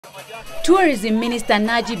Tourism Minister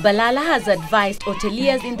Najib Balala has advised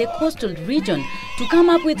hoteliers in the coastal region to come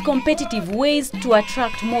up with competitive ways to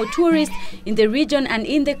attract more tourists in the region and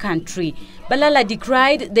in the country. Balala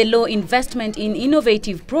decried the low investment in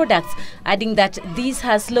innovative products, adding that this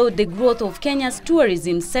has slowed the growth of Kenya's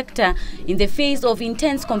tourism sector in the face of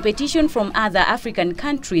intense competition from other African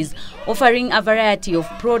countries offering a variety of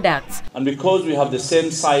products. And because we have the same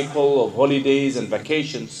cycle of holidays and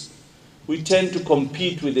vacations, we tend to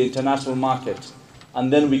compete with the international market,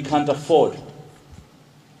 and then we can't afford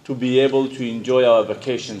to be able to enjoy our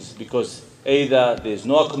vacations because either there's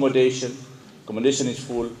no accommodation is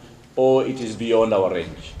full, or it is beyond our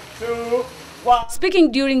range.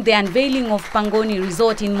 Speaking during the unveiling of Pangoni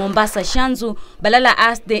Resort in Mombasa, Shanzu, Balala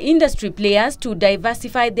asked the industry players to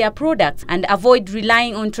diversify their products and avoid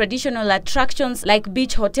relying on traditional attractions like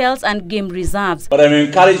beach hotels and game reserves. But I'm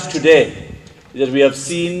encouraged today that we have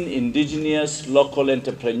seen indigenous local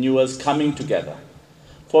entrepreneurs coming together,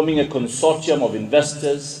 forming a consortium of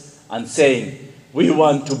investors and saying, we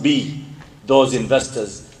want to be those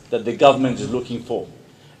investors that the government is looking for,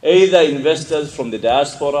 either investors from the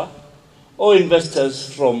diaspora or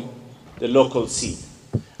investors from the local scene.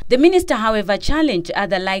 The minister, however, challenged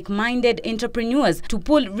other like-minded entrepreneurs to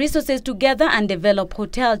pull resources together and develop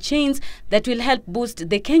hotel chains that will help boost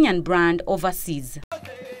the Kenyan brand overseas.